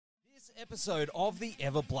Episode of the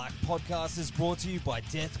Ever Black podcast is brought to you by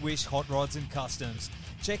Death Wish Hot Rods and Customs.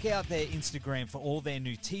 Check out their Instagram for all their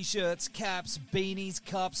new t-shirts, caps, beanies,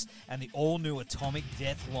 cups, and the all-new Atomic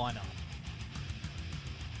Death lineup.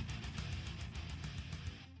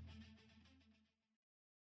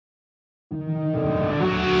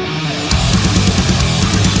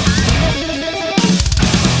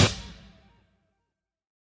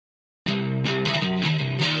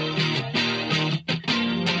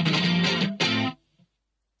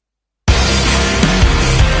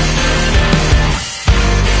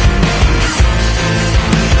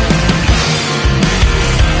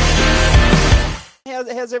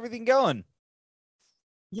 How's everything going?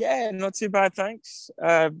 Yeah, not too bad, thanks.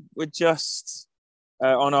 We're just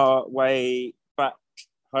on our way back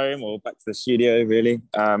home or back to the studio, really,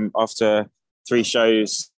 after 3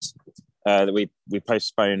 shows that we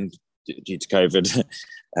postponed due to COVID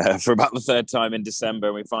for about the 3rd time in December,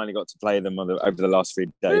 and we finally got to play them over the last 3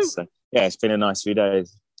 days. So, yeah, it's been a nice few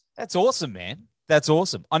days. That's awesome, man. That's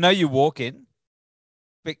awesome. I know you walk in,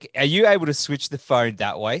 but are you able to switch the phone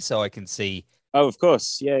that way so I can see? Oh, of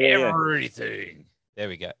course. Yeah. Everything. There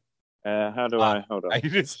we go. How do I? Hold on.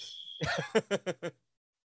 There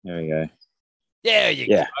we go. There you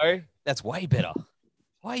go. That's way better.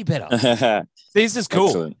 Way better. This is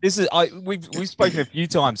cool. Excellent. We've spoken a few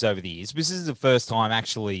times over the years. This is the first time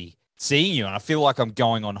actually seeing you, and I feel like I'm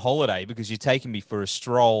going on holiday because you're taking me for a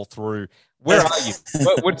stroll through. Where are you?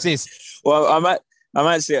 What's this? Well, I'm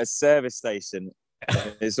actually at a service station.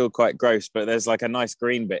 It's all quite gross, but there's like a nice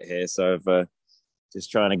green bit here, so I've just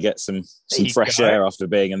trying to get some fresh air after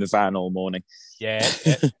being in the van all morning. Yeah.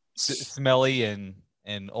 Smelly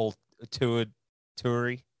and all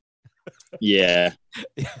toury. Yeah.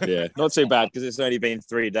 Not too bad because it's only been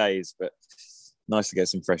 3 days, but nice to get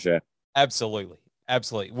some fresh air. Absolutely.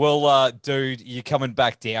 Well, dude, you're coming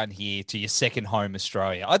back down here to your second home,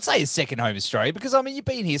 Australia. I'd say your second home, Australia, because I mean you've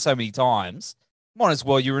been here so many times. Might as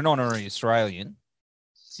well. You're an honorary Australian.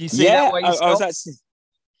 Do you see that way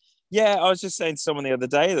I was just saying to someone the other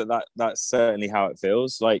day that's certainly how it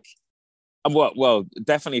feels. Like, well,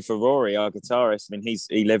 definitely for Rory, our guitarist. I mean,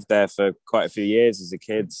 he lived there for quite a few years as a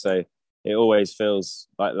kid, so it always feels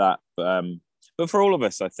like that. But for all of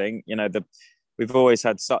us, I think we've always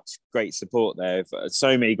had such great support there.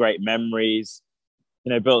 So many great memories.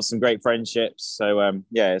 Built some great friendships. So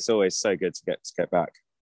it's always so good to get back.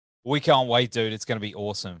 We can't wait, dude. It's going to be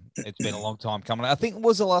awesome. It's been a long time coming. I think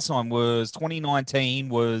the last time was 2019.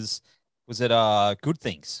 Was it Good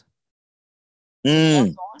Things?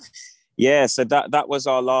 Yeah, so that was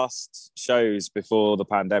our last shows before the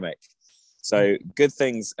pandemic. So Good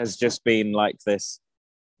Things has just been like this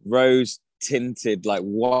rose tinted, like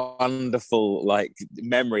wonderful, like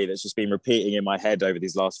memory that's just been repeating in my head over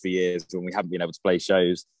these last few years when we haven't been able to play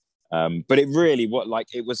shows. But it really,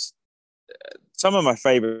 it was some of my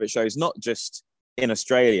favorite shows, not just in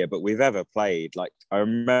Australia, but we've ever played. Like, I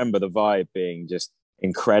remember the vibe being just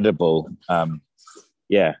incredible.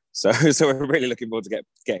 So we're really looking forward to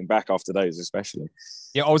getting back after those, especially.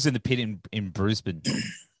 Yeah, I was in the pit in Brisbane.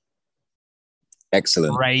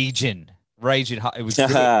 Excellent. Raging. It was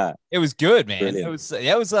good. It was good, man. Brilliant.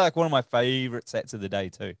 It was like one of my favorite sets of the day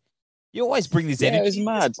too. You always bring this energy. It was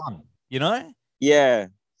mad. Fun, Yeah.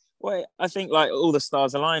 Well, I think like all the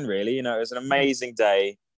stars aligned, really. It was an amazing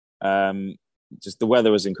day. Just the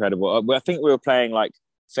weather was incredible. I think we were playing like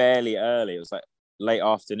fairly early. It was like late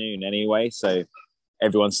afternoon anyway, so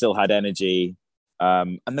everyone still had energy.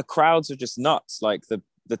 And the crowds were just nuts. Like the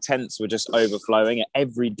tents were just overflowing at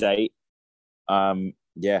every date.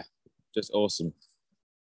 Just awesome.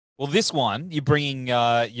 Well, this one, you're bringing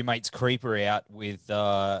your mates Creeper out with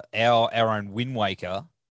our own Wind Waker,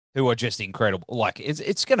 who are just incredible. Like,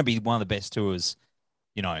 it's going to be one of the best tours.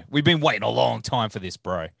 We've been waiting a long time for this,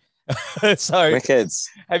 bro. So, Wickeds.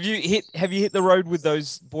 Have you hit the road with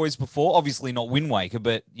those boys before? Obviously not Wind Waker,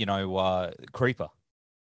 but Creeper.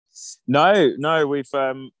 No, we've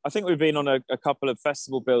I think we've been on a couple of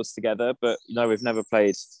festival bills together, but we've never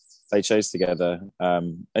played shows together.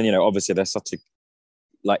 And obviously they're such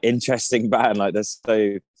a interesting band. Like, they're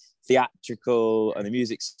so theatrical and the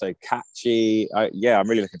music's so catchy. I'm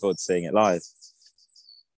really looking forward to seeing it live.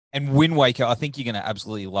 And Wind Waker, I think you're going to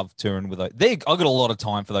absolutely love touring with those. I've got a lot of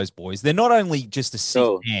time for those boys. They're not only just a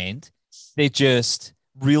sick band, they're just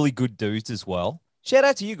really good dudes as well. Shout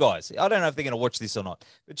out to you guys. I don't know if they're going to watch this or not,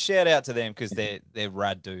 but shout out to them because they're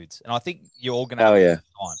rad dudes. And I think you're all going to have a good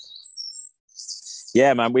time.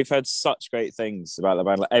 Yeah, man, we've heard such great things about the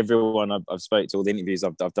band. Like, everyone I've spoke to, all the interviews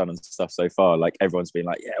I've done and stuff so far, like, everyone's been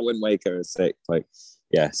like, yeah, Wind Waker is sick. Like,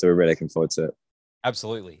 yeah, so we're really looking forward to it.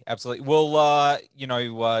 Absolutely, absolutely. Well,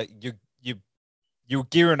 you're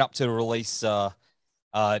gearing up to release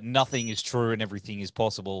Nothing Is True and Everything Is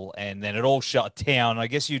Possible, and then it all shut down. I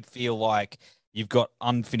guess you'd feel like you've got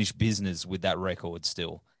unfinished business with that record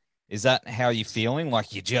still. Is that how you're feeling?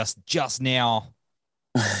 Like you just now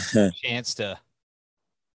chance to?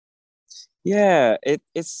 Yeah,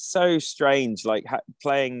 it's so strange, like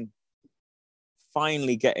playing,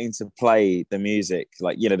 finally getting to play the music.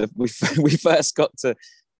 Like, we first got to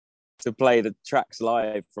play the tracks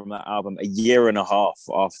live from that album a year and a half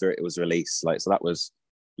after it was released. Like, so that was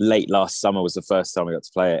late last summer was the first time we got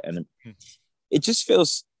to play it, and it just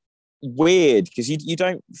feels weird because you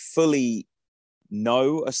don't fully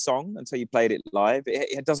know a song until you played it live.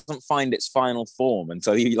 It doesn't find its final form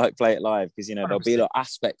until you like play it live, because there'll be like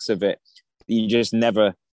aspects of it that you just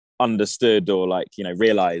never understood or like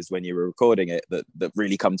realized when you were recording it that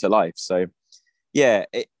really come to life. So yeah,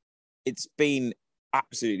 it's been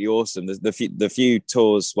absolutely awesome. The few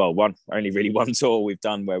tours, well, only really one tour we've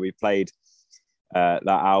done where we played that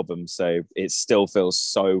album, so it still feels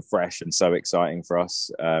so fresh and so exciting for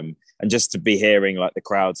us. And just to be hearing like the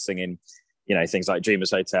crowd singing, things like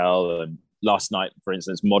Dreamers Hotel, and last night, for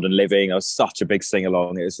instance, Modern Living, I was such a big sing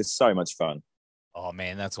along. It was just so much fun. Oh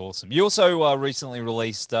man, that's awesome. You also recently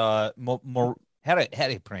released how do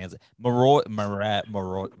you pronounce it? Moratorium.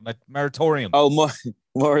 Oh,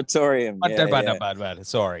 Moratorium. Bad, Yeah, bad.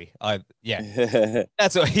 Sorry. yeah.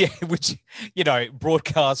 That's which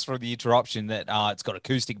broadcast from the interruption that it's got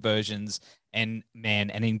acoustic versions, and man,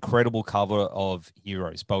 an incredible cover of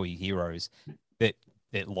Bowie Heroes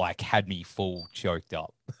that like had me full choked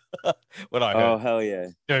up when I heard. Oh hell yeah,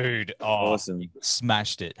 dude! Oh, awesome,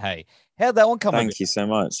 smashed it. Hey, how'd that one come? Thank you so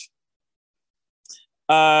much.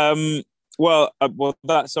 Well,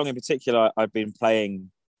 that song in particular, I've been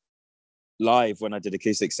playing live when I did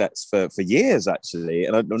acoustic sets for years actually,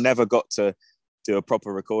 and I never got to do a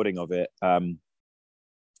proper recording of it. And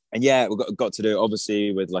yeah, we got to do it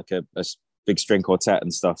obviously with like a big string quartet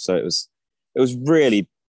and stuff. So it was really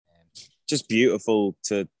just beautiful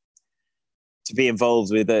to be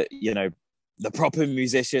involved with it, the proper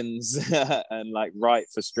musicians and like write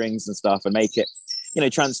for strings and stuff and make it,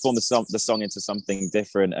 transform the song into something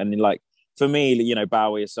different. And like for me,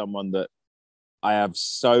 Bowie is someone that I have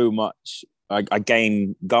so much, I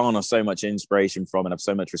garner so much inspiration from and have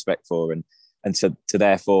so much respect for, and to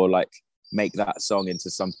therefore like make that song into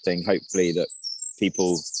something hopefully that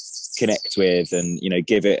people connect with and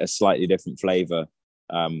give it a slightly different flavor.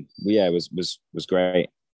 It was great.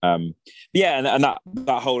 Yeah, and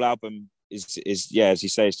that whole album is yeah, as you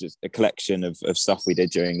say, it's just a collection of stuff we did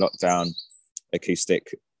during lockdown,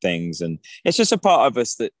 acoustic things, and it's just a part of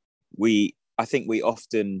us that I think we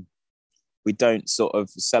don't sort of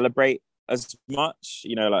celebrate as much,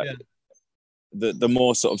 the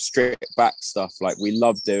more sort of stripped back stuff like we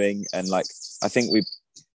love doing, and like I think we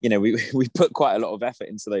put quite a lot of effort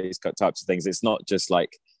into those types of things. It's not just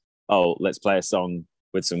like, oh, let's play a song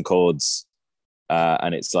with some chords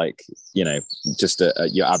and it's like just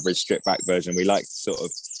your average stripped back version. We like to sort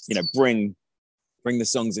of bring the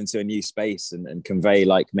songs into a new space and convey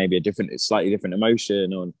like maybe a slightly different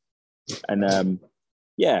emotion, so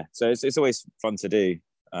it's always fun to do.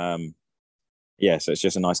 So it's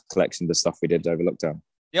just a nice collection of the stuff we did over lockdown.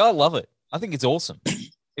 Yeah, I love it. I think it's awesome.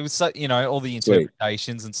 It was so, all the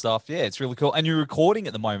interpretations and stuff. Yeah, it's really cool. And you're recording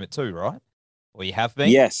at the moment too, right? Or you have been?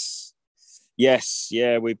 Yes.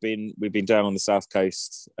 Yeah, we've been down on the south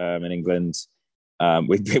coast in England.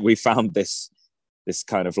 We found this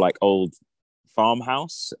kind of like old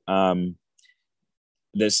farmhouse.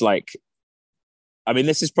 There's like, I mean,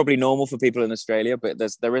 this is probably normal for people in Australia, but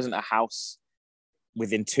there isn't a house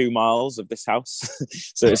within 2 miles of this house.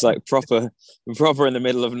 So it's like proper in the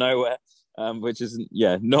middle of nowhere, which isn't,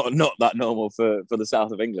 not that normal for the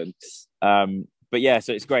south of England. But yeah,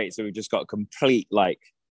 so it's great. So we've just got complete like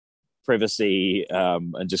privacy,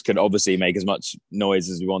 and just can obviously make as much noise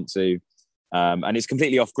as we want to. And it's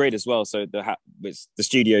completely off grid as well. So the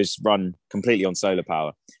studios run completely on solar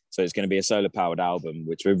power. So it's going to be a solar powered album,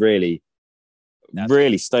 which we're really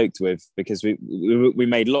stoked with, because we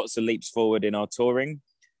made lots of leaps forward in our touring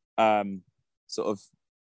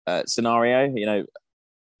scenario,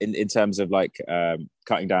 in terms of like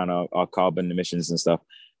cutting down our carbon emissions and stuff.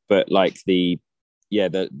 But like the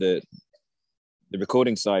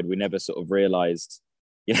recording side, we never sort of realized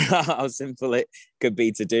how simple it could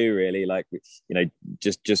be to do, really. Like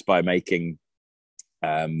just by making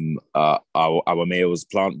our meals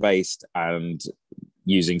plant-based and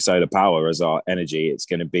using solar power as our energy, it's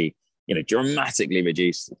going to be dramatically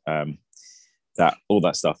reduce all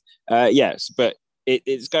that stuff. Yes, but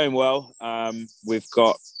It's going well.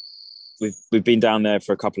 We've been down there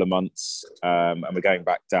for a couple of months, and we're going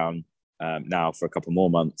back down now for a couple more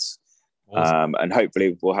months. Awesome. And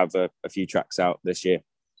hopefully we'll have a few tracks out this year.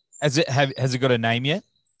 Has it got a name yet?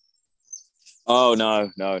 Oh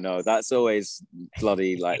no. That's always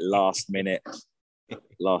bloody like last minute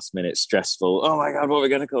stressful. Oh my god, what are we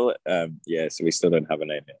gonna call it? Yeah, so we still don't have a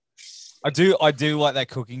name yet. I do like that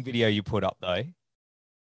cooking video you put up though.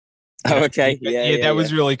 Oh, okay. Yeah, that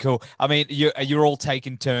was really cool. I mean, you're all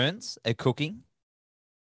taking turns at cooking.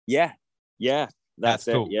 Yeah, that's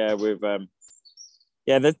it. Cool. Yeah, we've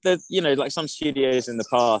there's you know, like some studios in the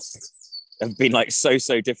past have been like so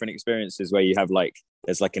different experiences where you have like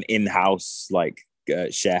there's like an in-house like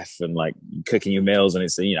chef and like cooking your meals, and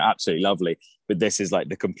it's, you know, absolutely lovely. But this is like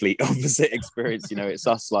the complete opposite experience. You know, it's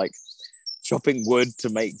us like chopping wood to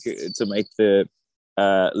make the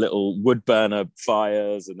little wood burner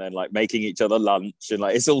fires, and then like making each other lunch, and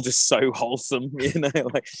like it's all just so wholesome. You know,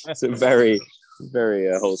 like it's a very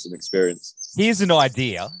wholesome experience. Here's an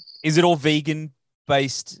idea: is it all vegan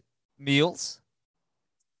based meals?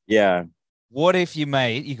 Yeah. What if you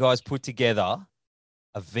guys put together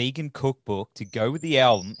a vegan cookbook to go with the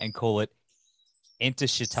album and call it Enter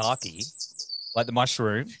Shiitake, like the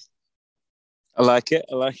mushroom? I like it.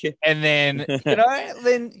 And then,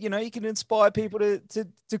 you can inspire people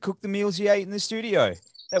to cook the meals you ate in the studio.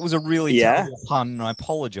 That was a really terrible pun, and I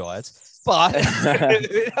apologize. But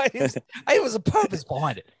it was a purpose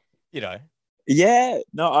behind it, you know. Yeah,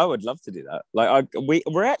 no, I would love to do that. Like,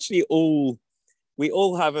 we're actually we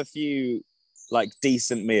all have a few like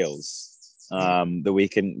decent meals that we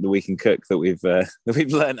can cook that we've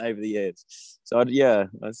learned over the years. So I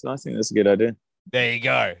think that's a good idea. There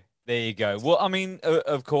you go. Well, I mean,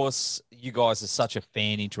 of course, you guys are such a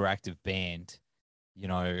fan interactive band, you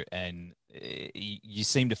know, and you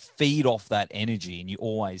seem to feed off that energy, and you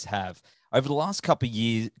always have. Over the last couple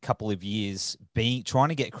of years, trying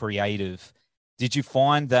to get creative, did you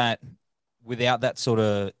find that without that sort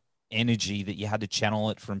of energy that you had to channel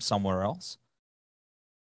it from somewhere else?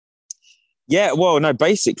 Yeah, well, no,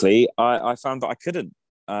 basically, I found that I couldn't.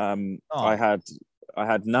 I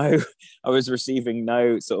had no, I was receiving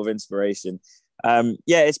no sort of inspiration.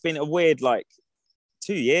 It's been a weird, like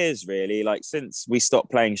 2 years really, like since we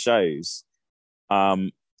stopped playing shows.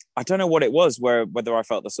 I don't know what it was, whether I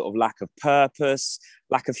felt the sort of lack of purpose,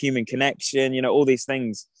 lack of human connection, you know, all these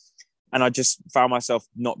things. And I just found myself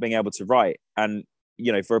not being able to write. And,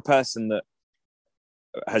 you know, for a person that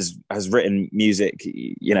has written music,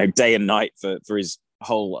 you know, day and night for his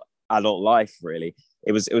whole adult life, really,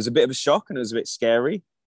 it was a bit of a shock, and it was a bit scary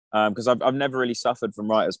because I've never really suffered from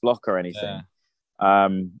writer's block or anything. Yeah.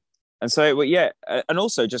 And so, and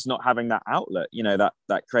also just not having that outlet, you know,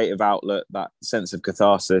 that creative outlet, that sense of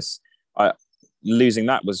catharsis, losing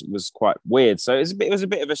that was quite weird. So it was a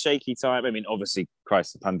bit of a shaky time. I mean, obviously,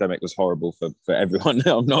 Christ, the pandemic was horrible for everyone.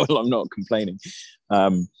 I'm not complaining.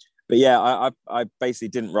 But yeah, I basically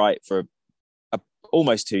didn't write for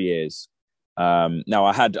almost 2 years. Now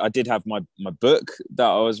I did have my book that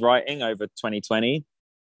I was writing over 2020.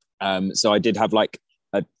 So I did have like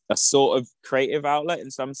a sort of creative outlet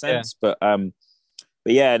in some sense, but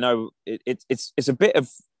yeah, no, it's a bit of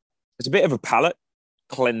a palate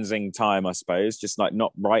cleansing time, I suppose, just like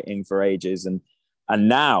not writing for ages. And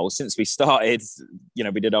now, since we started, you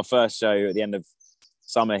know, we did our first show at the end of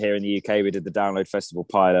summer here in the UK. We did the Download Festival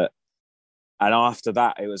pilot. And after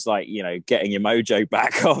that, it was like, you know, getting your mojo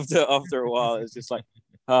back after a while. It's just like,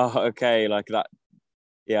 oh, okay, like that.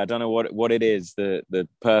 Yeah, I don't know what it is, the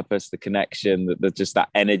purpose, the connection, just that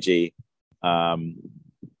energy. The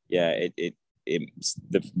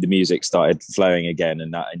music started flowing again,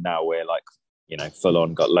 and now we're like, you know, full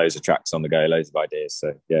on, got loads of tracks on the go, loads of ideas.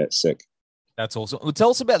 So yeah, it's sick. That's awesome. Well,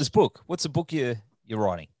 tell us about this book. What's the book you're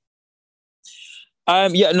writing? So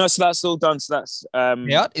that's all done. So that's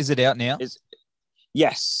out. Is it out now?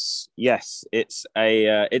 Yes. It's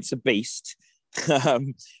a beast.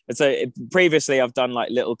 And so previously I've done like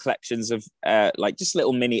little collections of like just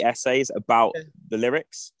little mini essays about the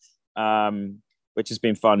lyrics, which has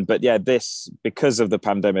been fun. But yeah, this, because of the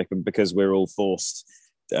pandemic and because we're all forced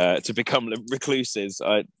to become recluses,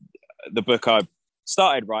 the book I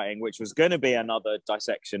started writing, which was going to be another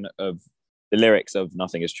dissection of the lyrics of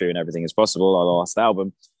Nothing Is True and Everything Is Possible, our last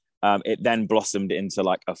album, it then blossomed into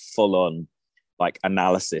like a full-on like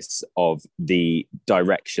analysis of the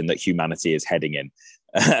direction that humanity is heading in,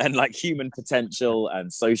 and like human potential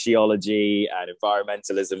and sociology and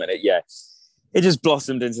environmentalism. And it just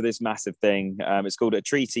blossomed into this massive thing. It's called A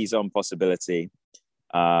Treatise on Possibility.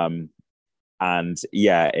 And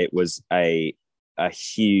yeah, it was a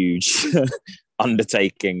huge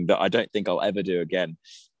undertaking that I don't think I'll ever do again.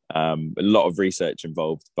 A lot of research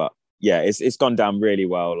involved, but yeah, it's gone down really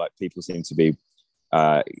well. Like people seem to be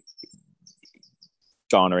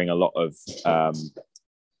garnering a lot of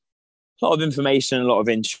information, a lot of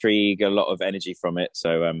intrigue, a lot of energy from it.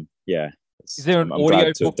 So yeah, is there an I'm audio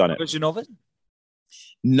glad to have done it. version of it?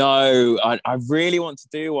 No, I really want to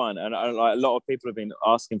do one, and like a lot of people have been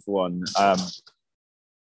asking for one.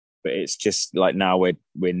 But it's just like now we're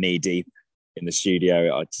knee deep in the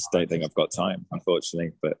studio. I just don't think I've got time,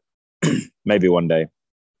 unfortunately. But maybe one day.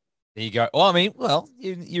 There you go. Well, I mean,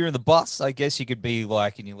 you're in the bus. I guess you could be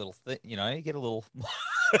like in your little thing, you get a little.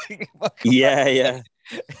 Yeah.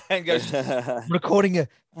 And go recording a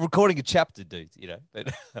chapter, dude.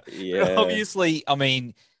 But yeah, obviously, I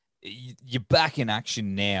mean, you're back in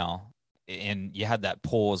action now, and you had that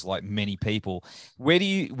pause like many people. Where do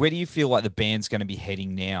you feel like the band's going to be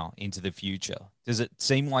heading now into the future? Does it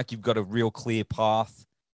seem like you've got a real clear path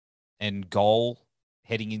and goal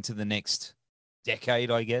heading into the next decade,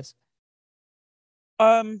 I guess?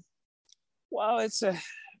 Well, I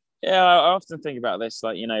often think about this,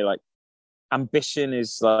 like, like ambition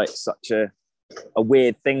is like such a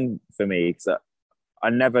weird thing for me, because I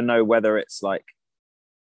never know whether it's like,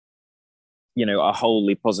 a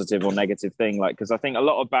wholly positive or negative thing. Like, because I think a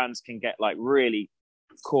lot of bands can get like really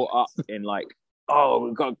caught up in like, oh,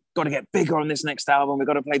 we've got to get bigger on this next album. We've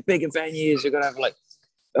got to play bigger venues. We've got to have like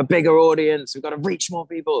a bigger audience. We've got to reach more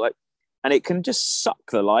people. Like, and it can just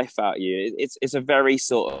suck the life out of you. It's a very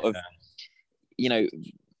sort of,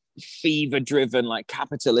 fever-driven, like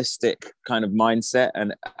capitalistic kind of mindset,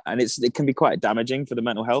 and it can be quite damaging for the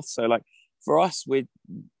mental health. So like for us,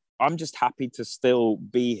 I'm just happy to still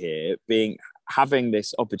be here, having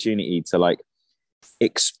this opportunity to like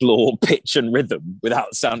explore pitch and rhythm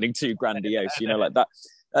without sounding too grandiose. Like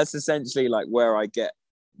that's essentially like where I get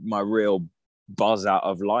my real buzz out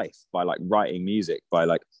of life, by like writing music, by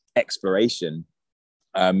like exploration.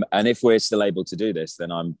 And if we're still able to do this,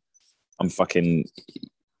 then I'm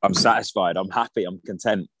satisfied, I'm happy, I'm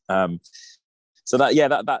content. So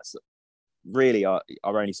that's really our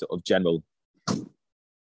only sort of general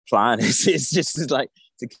plan is just like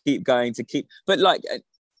to keep going, but like, I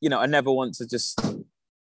never want to just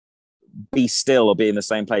be still or be in the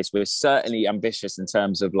same place. We're certainly ambitious in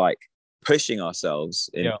terms of like pushing ourselves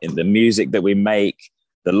in the music that we make,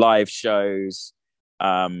 the live shows.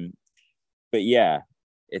 But yeah,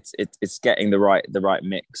 it's getting the right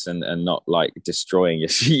mix and not like destroying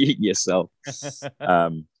yourself.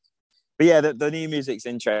 But yeah, the new music's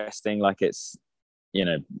interesting. Like it's,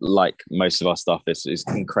 like most of our stuff is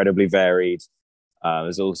incredibly varied.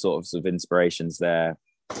 There's all sorts of inspirations there.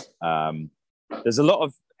 There's a lot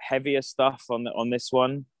of heavier stuff on this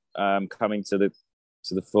one coming to the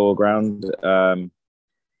foreground, and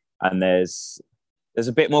there's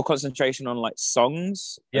a bit more concentration on like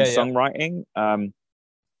songs and songwriting.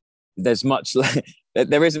 There's much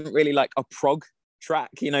there isn't really like a prog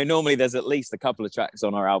track. Normally there's at least a couple of tracks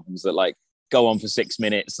on our albums that like go on for 6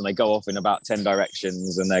 minutes and they go off in about 10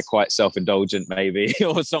 directions and they're quite self-indulgent, maybe,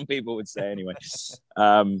 or some people would say anyway.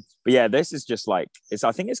 But yeah, this is just like,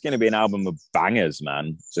 I think it's going to be an album of bangers,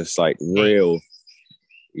 man. Just like real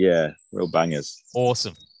bangers.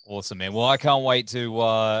 Awesome, man. Well, I can't wait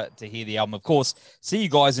to hear the album. Of course, see you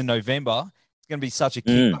guys in November. It's going to be such a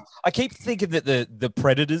kick. I keep thinking that the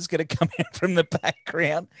Predator's going to come out from the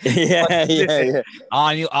background. Yeah.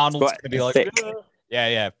 Arnold's going to be like,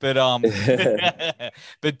 yeah. But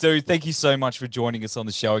dude, thank you so much for joining us on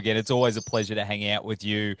the show again. It's always a pleasure to hang out with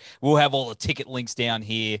you. We'll have all the ticket links down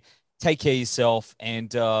here. Take care of yourself and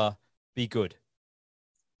be good.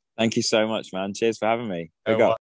 Thank you so much, man. Cheers for having me.